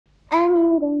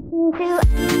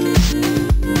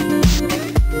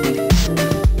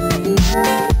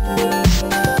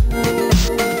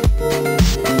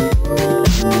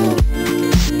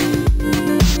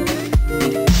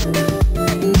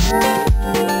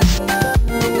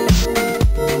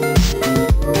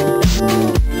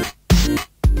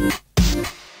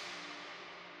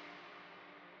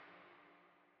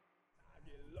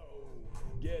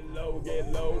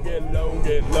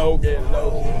Get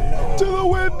low. To the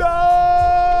window!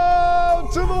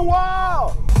 To the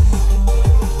wall!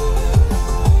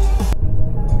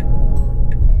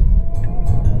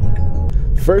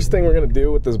 First thing we're gonna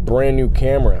do with this brand new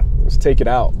camera is take it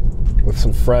out with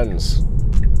some friends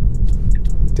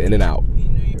to In-N-Out.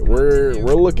 We're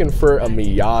looking for a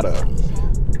Miata.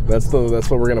 That's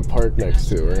what we're gonna park next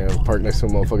to. We're gonna park next to a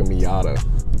motherfucking Miata.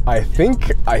 I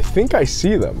think I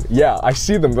see them. Yeah, I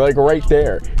see them. They're like right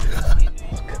there.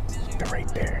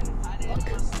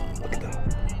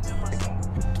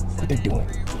 They're doing.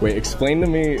 Wait, explain to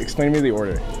me the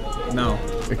order. No.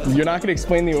 You're not gonna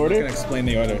explain the order? I'm gonna explain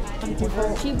the order.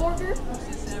 Cheeseburger?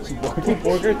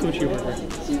 Cheeseburger to cheeseburger.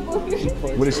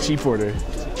 Cheeseburger? What is cheap order?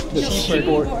 The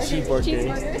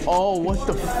cheeseburger. Oh, what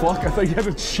the fuck? I thought you had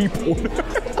a cheap order.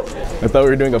 I thought we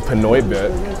were doing a Pinoy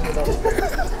bit.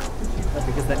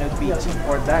 Because then it would be cheap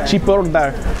order. Cheap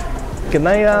order. Can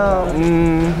I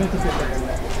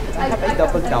have a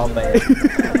double calbay.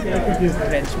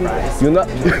 French fries.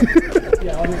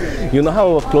 You know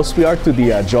how close we are to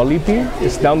the Jollibee?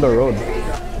 It's down the road.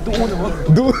 Doon.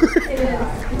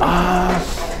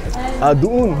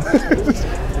 Doon.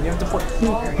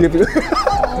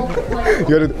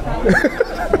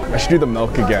 I should do the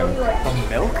milk again.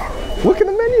 Milk? Look at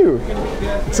the menu.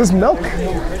 It says milk.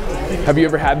 Have you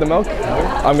ever had the milk?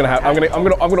 I'm gonna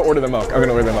order the milk. I'm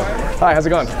gonna order the milk. Hi, how's it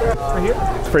going? Right here?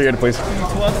 For here, please.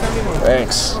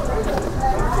 Thanks.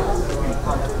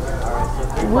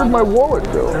 Where'd my wallet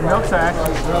go? Their milks are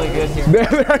actually really good here.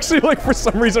 They're actually like for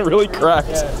some reason really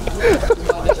cracked.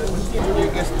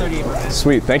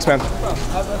 Sweet, thanks man.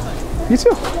 You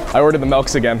too. I ordered the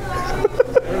milks again.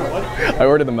 I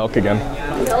ordered the milk again.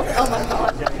 Milk? Oh my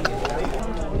god.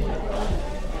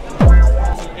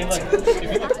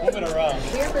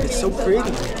 It's so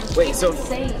pretty. Wait, so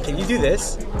can you do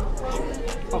this?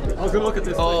 Oh, good look at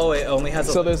this. Oh, it only has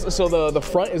a... So the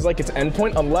front is like its end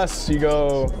point unless you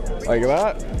go like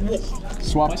that,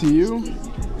 swap to you,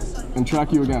 and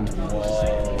track you again.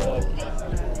 Whoa.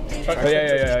 Oh,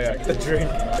 yeah. The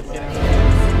drink.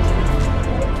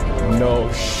 No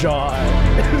shot.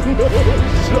 No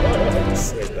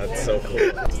shots. Wait, that's so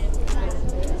cool.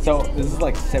 So this is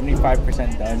like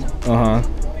 75% done. Uh-huh.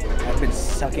 I've been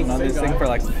sucking on this thing for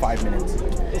like 5 minutes.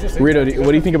 Rito,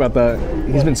 what do you think about that?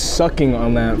 He's been sucking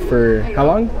on that for how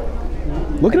long?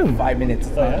 Look at him. 5 minutes,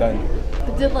 it's not done.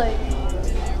 It did like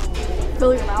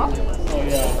fill your mouth? Oh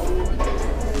yeah.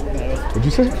 What'd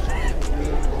you say?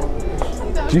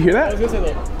 Did you hear I that? was gonna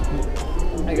say though.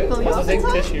 I guess it was the same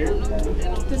cashier.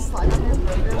 Just slide in your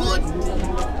burger.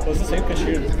 It was the same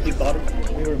cashier. He thought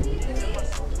we were.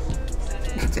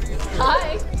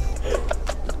 Hi.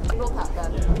 We'll tap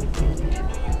that.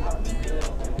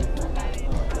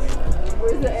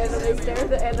 Where's the anime stare?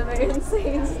 The anime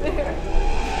insane stare.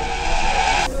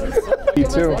 Me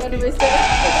too. Anime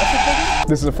stare.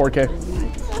 This is a 4K.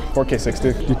 4K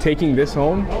 60. You're taking this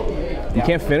home? You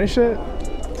can't finish it?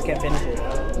 Can't finish it.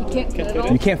 You can't get it all?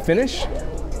 You can't finish? I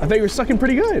thought you were sucking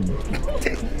pretty good.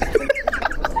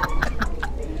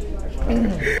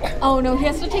 Oh no, he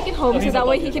has to take it home so that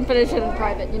way he can finish it in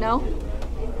private, you know?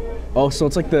 Oh, so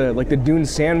it's like the Dune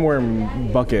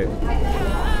Sandworm bucket.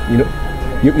 You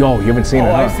know, you haven't seen it,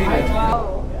 huh? I've seen it.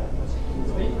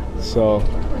 So.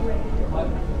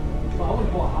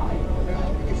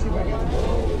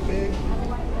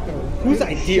 Whose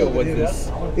idea was this?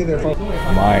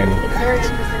 Mine. It's very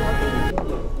interesting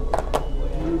looking.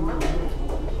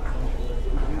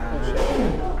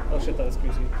 Oh shit, that was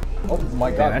greasy. Oh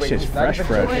my god, Man, that wait, shit's it's not fresh.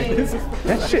 even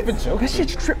That shit's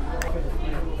trip.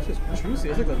 It's just juicy.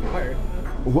 It's like a fire.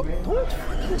 What?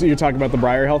 So you're talking about the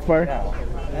Briar Health Bar? Yeah.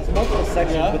 There's multiple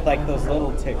sections with like those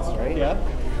little ticks, right? Yeah.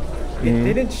 It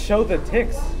didn't show the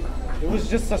ticks. It was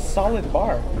just a solid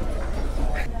bar.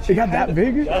 It got that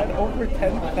big? It had over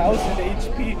 10,000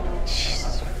 HP.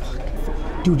 Jesus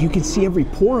fuck. Dude, you can see every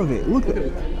pore of it. Look at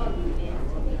it.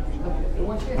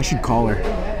 I should call her.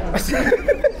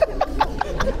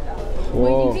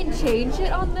 Whoa. Wait, you can change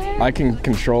it on there? I can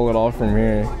control it all from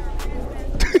here.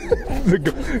 I'm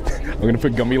gonna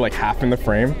put Gumby like half in the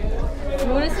frame. You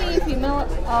want to see female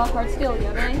Heartsteel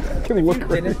Yone? Can he look You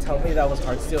didn't tell me that was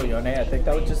Heartsteel Yone. I think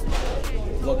that would just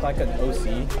look like an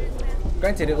OC.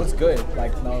 Granted, it looks good.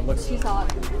 Like, no, it looks. She's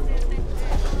hot.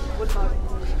 What's hot?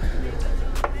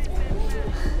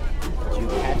 Did you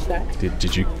catch that?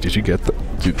 Did you get that?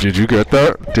 Did you get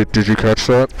that? Did you catch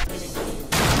that?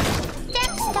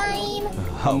 Dance time.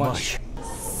 How much?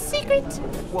 Secret.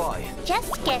 Why?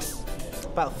 Just guess.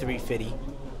 About 350.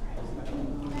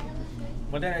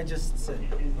 What did I just say?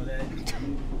 What did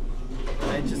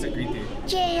I just agree to?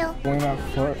 Jail. Going out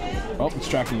foot. Oh, it's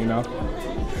tracking you now.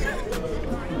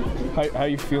 How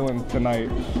you feeling tonight?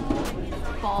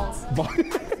 Balls.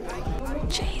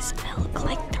 Jay's milk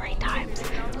like 3 times.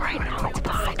 Right now it's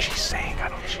fine. She's saying I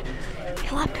don't.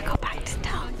 You'll have to go back to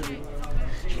town.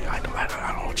 I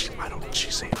don't.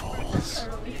 She's saying balls.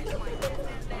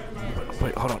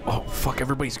 Wait, hold on. Oh fuck!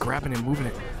 Everybody's grabbing and moving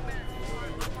it.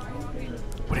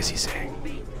 What is he saying?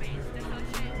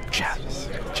 Chat.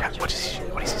 What is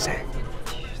he saying?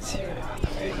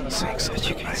 He's saying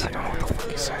something. I don't know what the fuck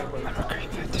he's saying.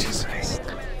 What's he saying?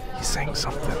 He's saying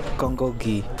something.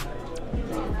 Gongogi.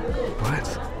 What?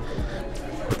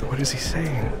 What is he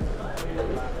saying?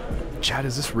 Chad,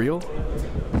 is this real?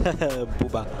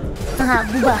 Booba.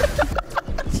 Booba.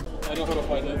 I know how to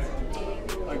find it.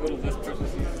 I go to this person.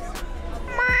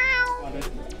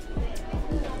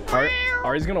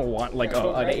 Ari's gonna want like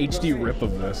an HD rip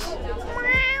of this.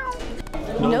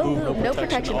 No lube, no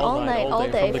protection all night, all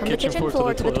day, from the kitchen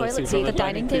floor to the toilet seat, the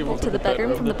dining table to the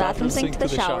bedroom, from the bathroom sink to the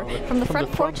shower, from the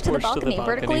front porch to the balcony,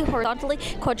 vertically, horizontally,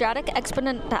 quadratic,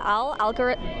 exponential,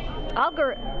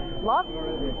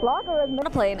 logarithm, on a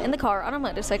plane, in the car, on a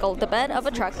motorcycle, the bed of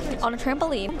a truck, on a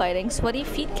trampoline, biting, sweaty,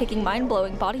 feet kicking,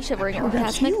 mind-blowing, body shivering,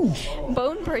 orgasmic,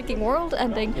 bone-breaking,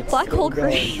 world-ending, black hole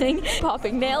creating,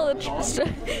 popping, nail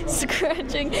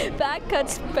scratching, back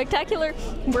cuts, spectacular,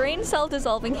 brain cell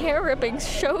dissolving, hair ripping,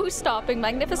 show-stopping,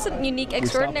 magnificent, unique,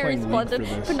 extraordinary, splendid,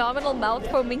 phenomenal,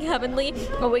 mouth-foaming, heavenly,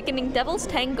 awakening, devil's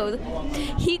tango.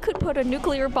 He could put a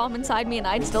nuclear bomb inside me and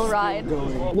I'd still ride.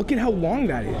 Look at how long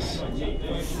that is.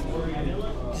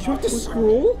 Did you have to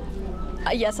scroll?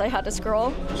 Yes, I had to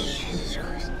scroll.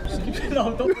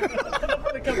 No, don't put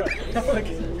the camera.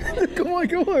 Come on.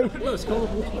 No, scroll.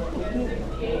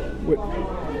 Wait.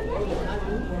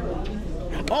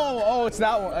 Oh, it's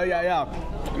that one.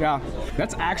 Yeah.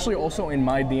 That's actually also in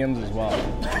my DMs as well.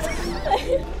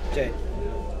 Jay.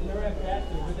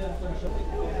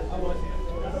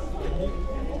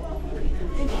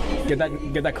 Get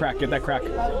that crack.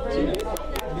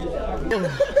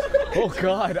 Oh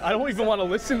God, I don't even want to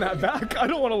listen to that back. I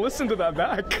don't want to listen to that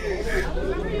back. Do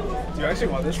you actually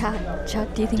want this?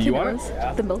 Chad, do you think he knows?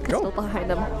 Yeah. The milk is still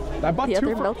behind him. I bought the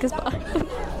two other milk is behind him.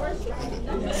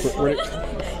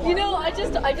 You know, I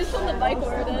just told the bike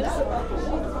where it is.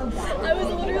 I was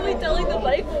literally telling the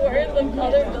bike where the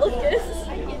other milk is.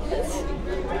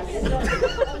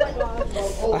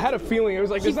 I had a feeling it was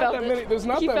like there's not that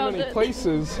many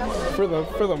places for the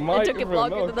mic. It took it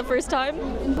longer than the first time.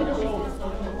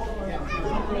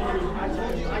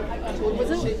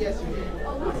 Was it?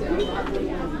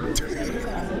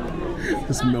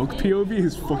 This milk POV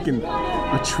is fucking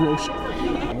atrocious.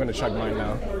 I'm gonna chug mine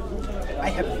now. I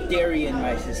have dairy in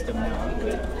my system now.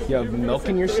 You have milk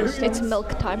in your system? It's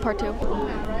milk time, part 2.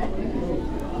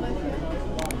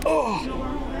 Oh!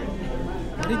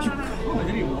 What did you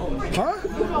call it?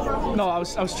 Huh? No, I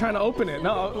was trying to open it.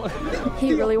 No.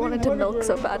 He really wanted to milk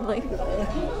so badly.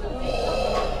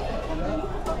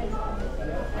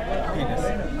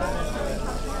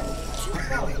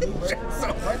 So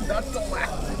hard not to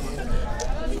laugh.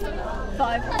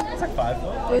 5. It's like 5.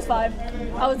 It was 5.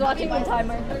 I was watching my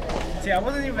timer. See, I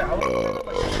wasn't even.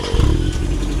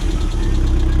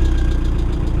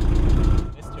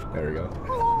 There we go.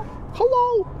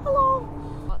 Hello.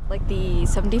 Like the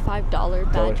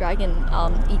 $75 Bad Dragon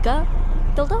Ika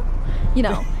dildo? You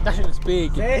know. That shit is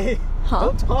big. Hey, huh?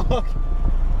 Don't talk.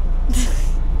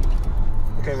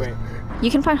 Okay, wait. You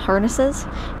can find harnesses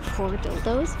for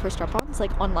dildos, for strap-ons,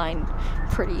 like online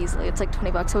pretty easily. It's like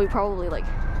 $20, so we probably like.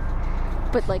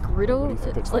 But like Rito,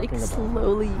 it's like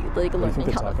slowly like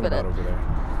learning how to fit it.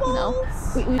 You know,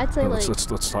 I'd say like let's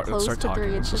start talking.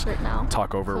 3 inches right now.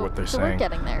 Talk over what they're saying. We're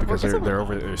getting there because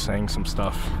they're saying some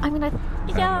stuff. I mean,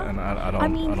 yeah. And I don't. I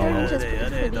mean, 3 inches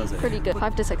is pretty good.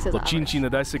 5 to 6 is average.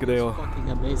 Fucking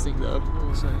amazing though.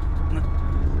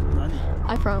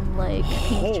 I'm from like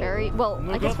Pink Cherry. Well,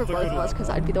 I guess for both of us, because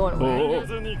I'd be the one wearing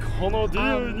it.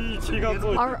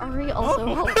 Ari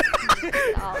also.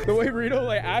 The way Rito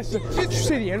like asked, did you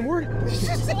say the N-word? Did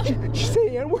you say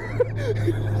the N-word?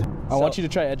 I want you to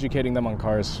try educating them on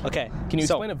cars. Okay. Can you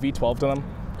explain a V12 to them?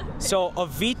 So a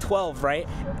V12, right?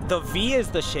 The V is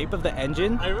the shape of the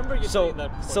engine. I remember you saying that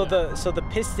before, So the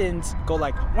pistons go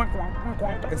like wonk, wonk, wonk,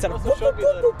 wonk, instead of Also showed me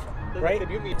the right?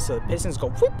 Yumi. So the pistons go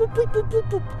whoop, whoop, whoop, whoop,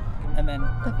 whoop, whoop. And then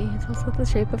The V is also the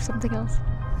shape of something else.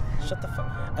 shut the fuck.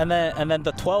 And then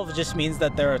the 12 just means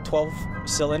that there are 12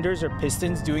 cylinders or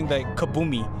pistons doing the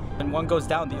kaboomy. And one goes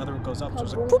down, the other one goes up. So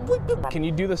it's like whoop, whoop, whoop. Can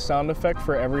you do the sound effect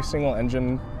for every single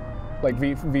engine, like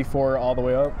V4 all the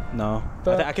way up? No,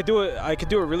 I could do it. I could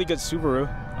do a really good Subaru,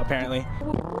 apparently.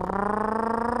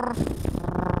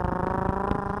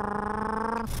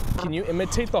 Can you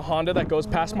imitate the Honda that goes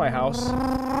past my house?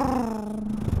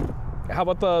 How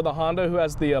about the Honda who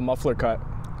has the muffler cut?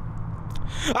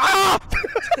 Ah!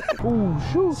 Ooh,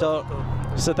 shoot.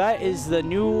 So that is the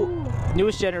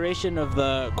newest generation of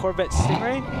the Corvette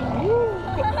Stingray.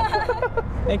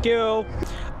 Thank you.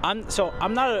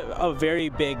 I'm not a very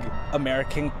big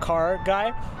American car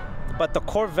guy, but the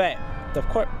Corvette,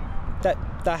 that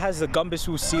has the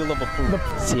Gumbiswoo seal of approval.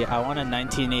 See, I want a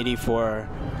 1984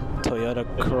 Toyota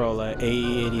Corolla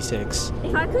AE86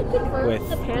 If I could confirm With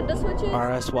the panda switches.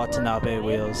 RS Watanabe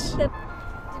wheels. Do you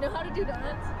know how to do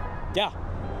that? Yeah,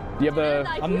 Do you have the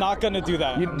I'm not gonna do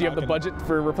that. do you have the budget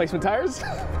for replacement tires?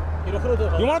 You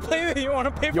want to pay? You want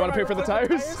to pay? You want to pay for the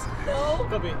tires? No.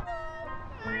 Could be.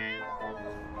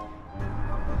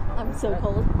 I'm so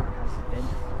cold.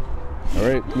 All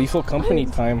right, lethal company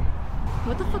time.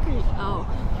 What the fuck are you?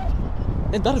 Oh.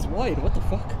 And that is wide. What the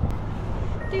fuck?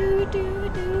 Do do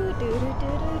do do do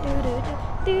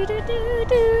do do do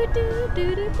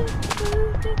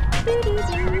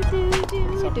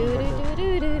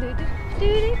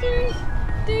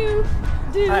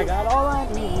I got all I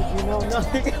need. You know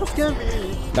nothing else can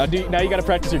be. Now you gotta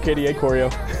practice your KDA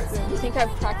choreo. You think I've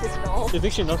practiced at all? You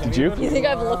think she knows? Did you? You think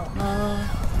I've looked?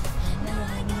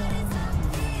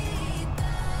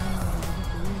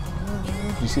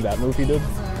 Did you see that move he did?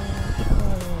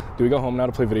 Do we go home now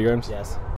to play video games? Yes.